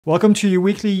Welcome to your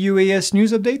weekly UAS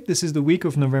news update. This is the week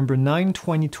of November 9,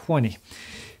 2020.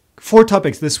 4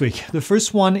 topics this week. The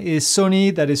first one is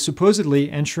Sony that is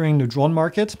supposedly entering the drone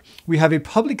market. We have a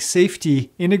public safety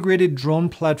integrated drone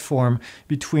platform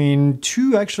between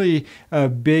two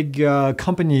big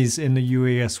companies in the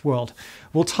UAS world.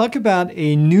 We'll talk about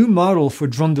a new model for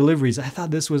drone deliveries. I thought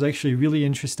this was actually really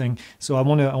interesting, so I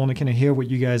want to kind of hear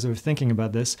what you guys are thinking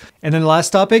about this. And then the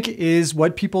last topic is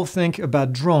what people think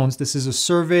about drones. This is a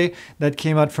survey that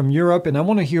came out from Europe, and I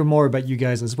want to hear more about you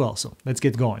guys as well. So let's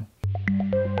get going.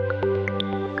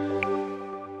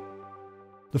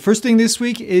 The first thing this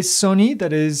week is Sony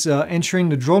that is entering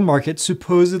the drone market,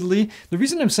 supposedly. The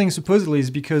reason I'm saying supposedly is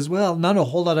because, well, not a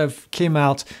whole lot came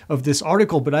out of this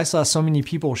article, but I saw so many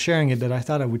people sharing it that I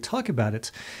thought I would talk about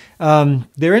it.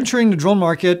 They're entering the drone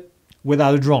market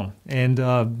without a drone, and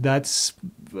that's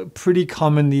pretty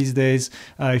common these days.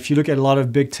 If you look at a lot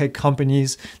of big tech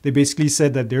companies, they basically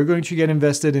said that they're going to get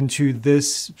invested into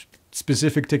this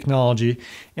specific technology,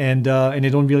 and they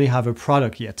don't really have a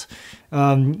product yet.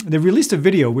 They released a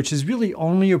video which is really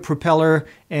only a propeller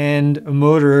and a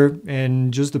motor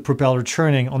and just the propeller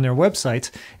churning on their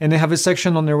website, and they have a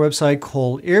section on their website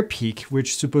called AirPeak,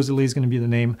 which supposedly is going to be the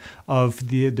name of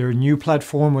their new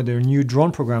platform or their new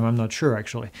drone program. I'm not sure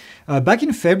actually. Back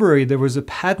in February there was a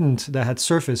patent that had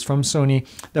surfaced from Sony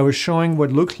that was showing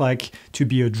what looked like to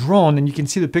be a drone, and you can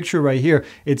see the picture right here.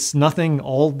 It's nothing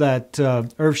all that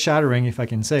earth-shattering, if I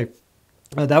can say.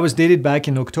 That was dated back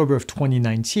in October of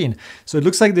 2019. So it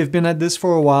looks like they've been at this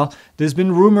for a while. There's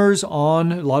been rumors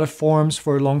on a lot of forums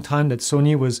for a long time that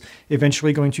Sony was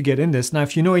eventually going to get in this. Now,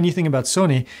 if you know anything about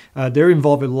Sony, they're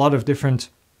involved with a lot of different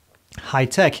high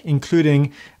tech,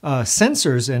 including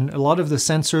sensors, and a lot of the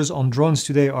sensors on drones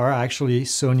today are actually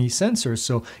Sony sensors.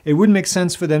 So it would make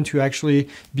sense for them to actually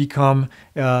become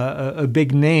a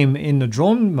big name in the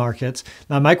drone market.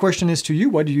 Now, my question is to you,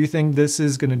 what do you think this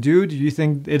is going to do? Do you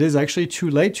think it is actually too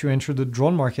late to enter the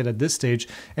drone market at this stage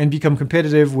and become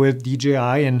competitive with DJI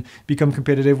and become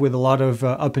competitive with a lot of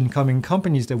up-and-coming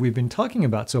companies that we've been talking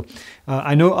about? So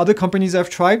I know other companies have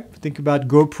tried. Think about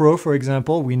GoPro, for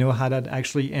example. We know how that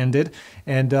actually ended.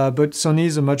 But Sony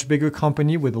is a much bigger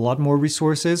company with a lot more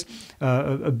resources,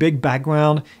 a big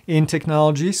background in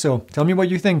technology. So tell me what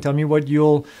you think. Tell me what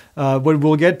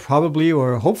we'll get probably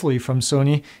or hopefully from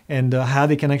Sony, and how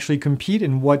they can actually compete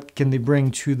and what can they bring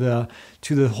to the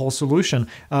whole solution.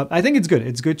 I think it's good.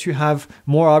 It's good to have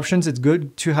more options. It's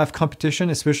good to have competition,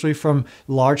 especially from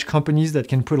large companies that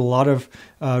can put a lot of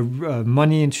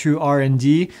money into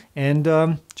R&D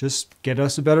and just get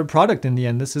us a better product in the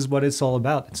end. This is what it's all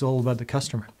about. It's all about the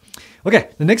customer. Okay,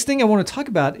 the next thing I want to talk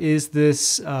about is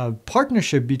this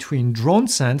partnership between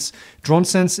DroneSense.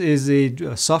 DroneSense is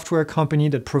a software company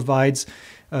that provides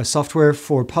software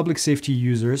for public safety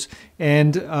users,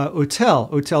 and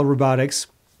Autel Robotics.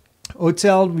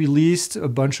 Autel released a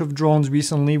bunch of drones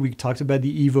recently. We talked about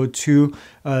the Evo 2.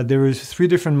 There was 3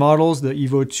 different models, the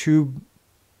Evo 2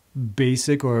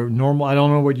 basic or normal, I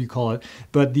don't know what you call it,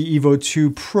 but the Evo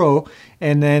 2 Pro,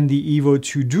 and then the Evo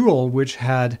 2 Dual, which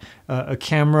had a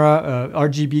camera,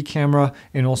 RGB camera,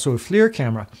 and also a FLIR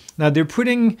camera. Now they're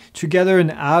putting together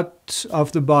an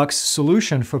out-of-the-box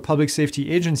solution for public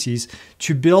safety agencies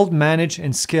to build, manage,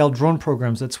 and scale drone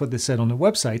programs. That's what they said on the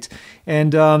website.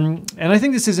 And I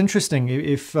think this is interesting.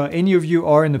 If any of you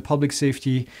are in the public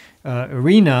safety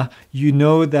arena, you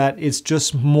know that it's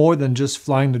just more than just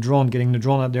flying the drone, getting the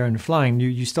drone out there and flying.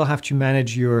 You still have to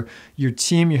manage your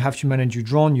team. You have to manage your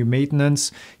drone, your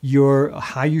maintenance,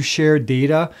 how you share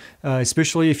data,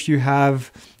 especially if you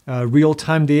have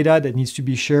real-time data that needs to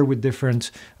be shared with different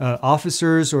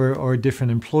officers or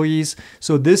different employees.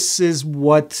 So this is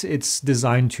what it's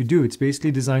designed to do. It's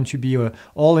basically designed to be an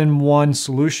all-in-one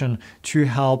solution to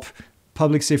help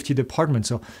public safety department.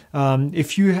 So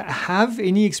if you have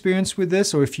any experience with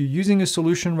this, or if you're using a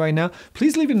solution right now,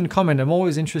 please leave it in a comment. I'm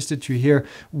always interested to hear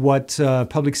what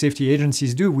public safety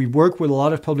agencies do. We work with a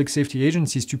lot of public safety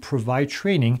agencies to provide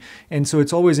training, and so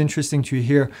it's always interesting to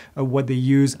hear what they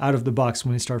use out of the box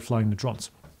when they start flying the drones.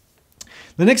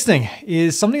 The next thing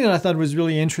is something that I thought was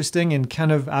really interesting and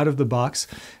kind of out of the box.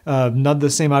 Not the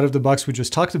same out of the box we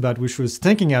just talked about, which was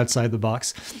thinking outside the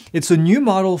box. It's a new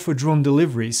model for drone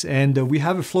deliveries, and we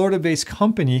have a Florida-based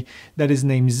company that is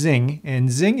named Zing,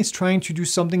 and Zing is trying to do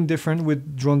something different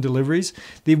with drone deliveries.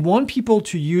 They want people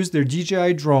to use their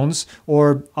DJI drones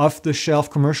or off-the-shelf,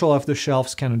 commercial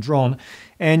off-the-shelf kind of drone,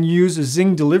 and use a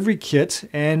Zing delivery kit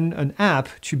and an app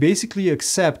to basically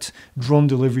accept drone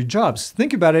delivery jobs.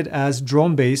 Think about it as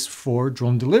drone-based for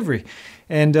drone delivery.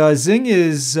 And Zing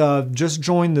is just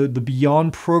joined the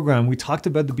Beyond program. We talked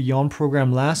about the Beyond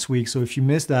program last week. So if you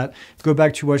missed that, go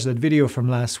back to watch that video from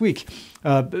last week.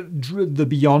 The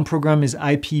Beyond program is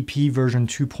IPP version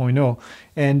 2.0.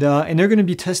 And they're going to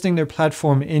be testing their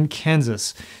platform in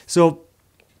Kansas. So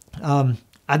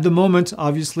at the moment,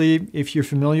 obviously, if you're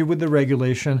familiar with the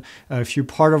regulation, if you're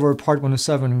part of our Part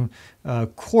 107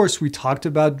 course, we talk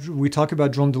about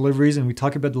drone deliveries, and we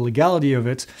talk about the legality of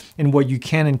it and what you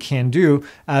can and can't do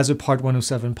as a Part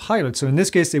 107 pilot. So in this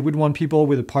case, they would want people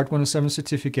with a Part 107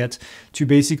 certificate to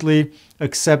basically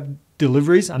accept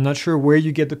deliveries. I'm not sure where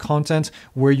you get the content,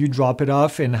 where you drop it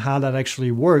off, and how that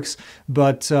actually works.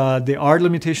 But there are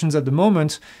limitations at the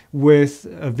moment with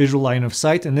a visual line of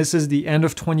sight. And this is the end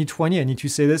of 2020. I need to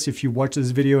say this. If you watch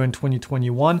this video in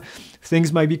 2021,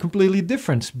 things might be completely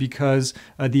different because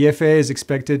the FAA is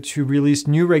expected to release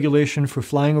new regulation for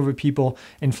flying over people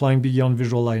and flying beyond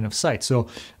visual line of sight. So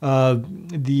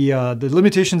the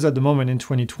limitations at the moment in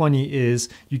 2020 is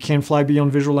you can't fly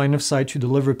beyond visual line of sight to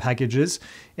deliver packages,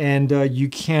 and you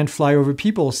can't fly over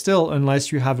people still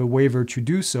unless you have a waiver to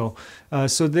do so.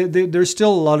 So there's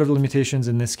still a lot of limitations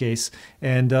in this case.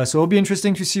 And so it'll be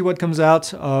interesting to see what comes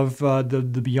out of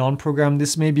the Beyond program.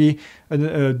 This may be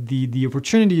the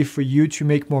opportunity for you to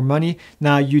make more money.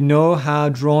 Now, you know how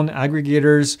drone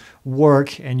aggregators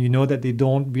work, and you know that they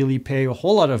don't really pay a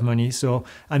whole lot of money. So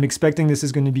I'm expecting this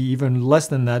is going to be even less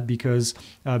than that because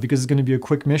it's going to be a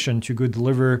quick mission to go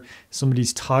deliver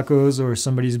somebody's tacos or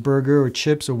somebody's burger or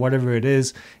chips or whatever it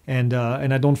is. And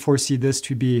I don't foresee this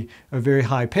to be a very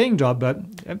high paying job, but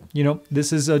you know,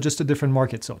 this is just a different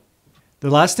market. So the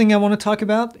last thing I want to talk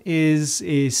about is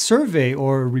a survey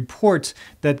or a report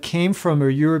that came from a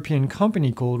European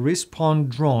company called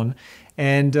Respond Drone,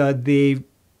 and they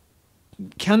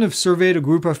kind of surveyed a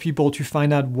group of people to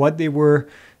find out what they were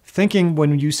thinking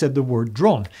when you said the word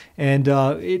drone. And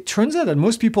it turns out that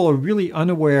most people are really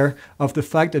unaware of the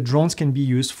fact that drones can be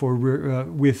used for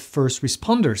with first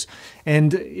responders.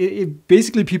 And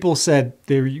basically people said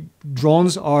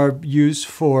drones are used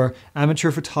for amateur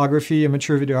photography,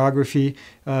 amateur videography,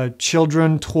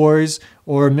 children, toys,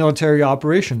 or military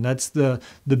operation. That's the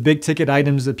big ticket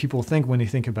items that people think when they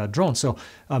think about drones. So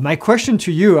my question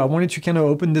to you, I wanted to kind of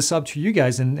open this up to you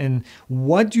guys, and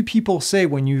what do people say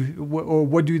when or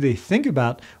what do they think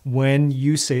about when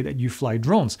you say that you fly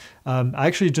drones? I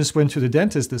actually just went to the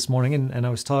dentist this morning, and I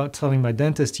was telling my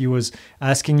dentist, he was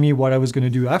asking me what I was going to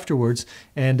do afterwards,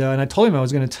 and I told him I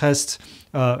was going to test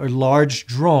a large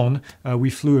drone. We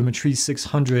flew a Matrice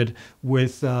 600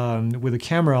 with a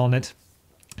camera on it,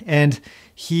 and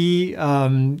he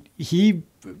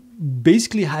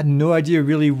basically had no idea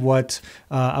really what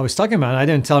I was talking about. I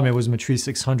didn't tell him it was Matrice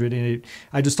 600. And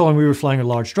I just told him we were flying a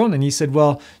large drone. And he said,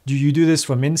 well, do you do this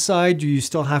from inside? Do you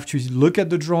still have to look at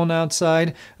the drone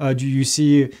outside? Do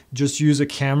you just use a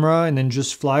camera and then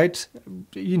just fly it?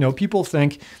 You know, people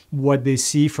think what they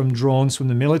see from drones from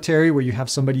the military, where you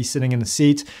have somebody sitting in the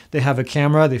seat, they have a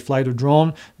camera, they fly the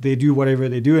drone, they do whatever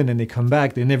they do, and then they come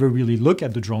back. They never really look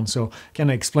at the drone. So kind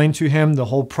of explain to him the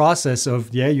whole process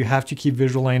of, yeah, you have to keep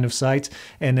visual line of sight,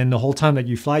 and then the whole time that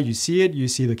you fly, you see it, you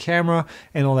see the camera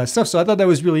and all that stuff. So I thought that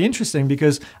was really interesting,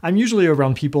 because I'm usually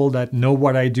around people that know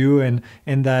what I do and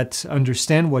that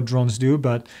understand what drones do.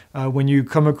 But when you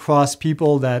come across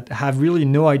people that have really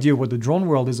no idea what the drone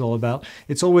world is all about,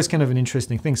 it's always kind of an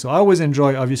interesting thing. So I always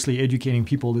enjoy, obviously, educating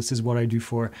people. This is what I do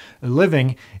for a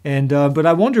living. And but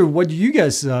I wonder, what do you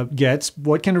guys get?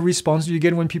 What kind of response do you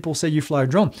get when people say you fly a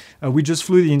drone? We just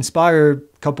flew the Inspire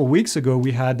couple weeks ago.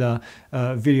 We had a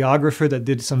videographer that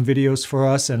did some videos for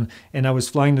us, and I was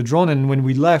flying the drone, and when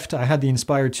we left, I had the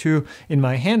Inspire 2 in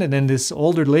my hand, and then this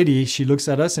older lady, she looks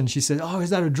at us and she said, oh, is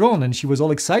that a drone? And she was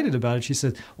all excited about it. She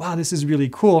said, wow, this is really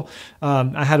cool.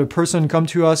 I had a person come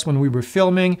to us when we were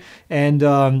filming, and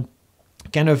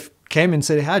kind of came and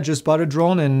said, hey, I just bought a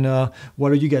drone, and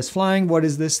what are you guys flying? What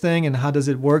is this thing, and how does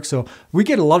it work? So we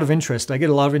get a lot of interest. I get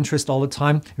a lot of interest all the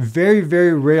time. Very,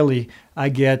 very rarely I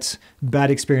get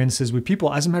bad experiences with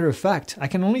people. As a matter of fact, I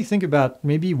can only think about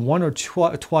maybe one or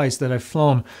twice that I've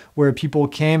flown where people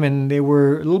came and they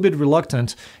were a little bit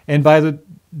reluctant, and by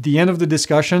the end of the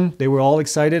discussion, they were all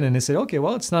excited and they said, okay,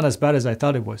 well, it's not as bad as I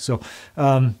thought it was. So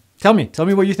tell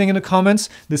me what you think in the comments.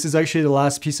 This is actually the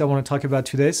last piece I want to talk about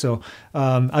today. So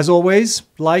as always,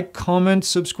 like, comment,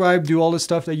 subscribe, do all the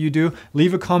stuff that you do.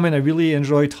 Leave a comment. I really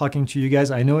enjoy talking to you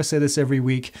guys. I know I say this every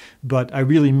week, but I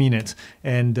really mean it.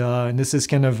 And this is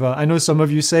kind of, I know some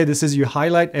of you say this is your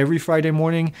highlight every Friday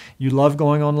morning. You love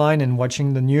going online and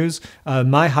watching the news.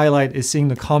 My highlight is seeing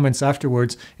the comments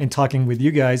afterwards and talking with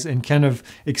you guys and kind of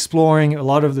exploring a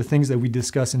lot of the things that we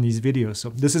discuss in these videos. So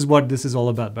this is what this is all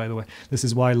about, by the way. This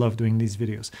is why I love doing these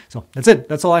videos. So that's it.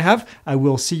 That's all I have. I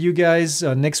will see you guys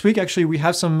next week. Actually, we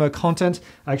have some content.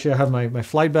 Actually, I have my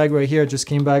flight bag right here. I just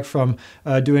came back from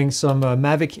doing some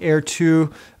Mavic Air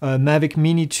 2, Mavic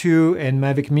Mini 2, and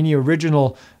Mavic Mini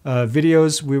Original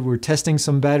videos. We were testing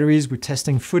some batteries. We're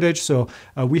testing footage. So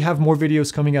we have more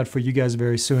videos coming out for you guys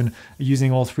very soon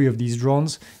using all three of these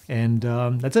drones. And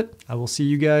that's it. I will see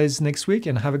you guys next week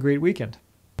and have a great weekend.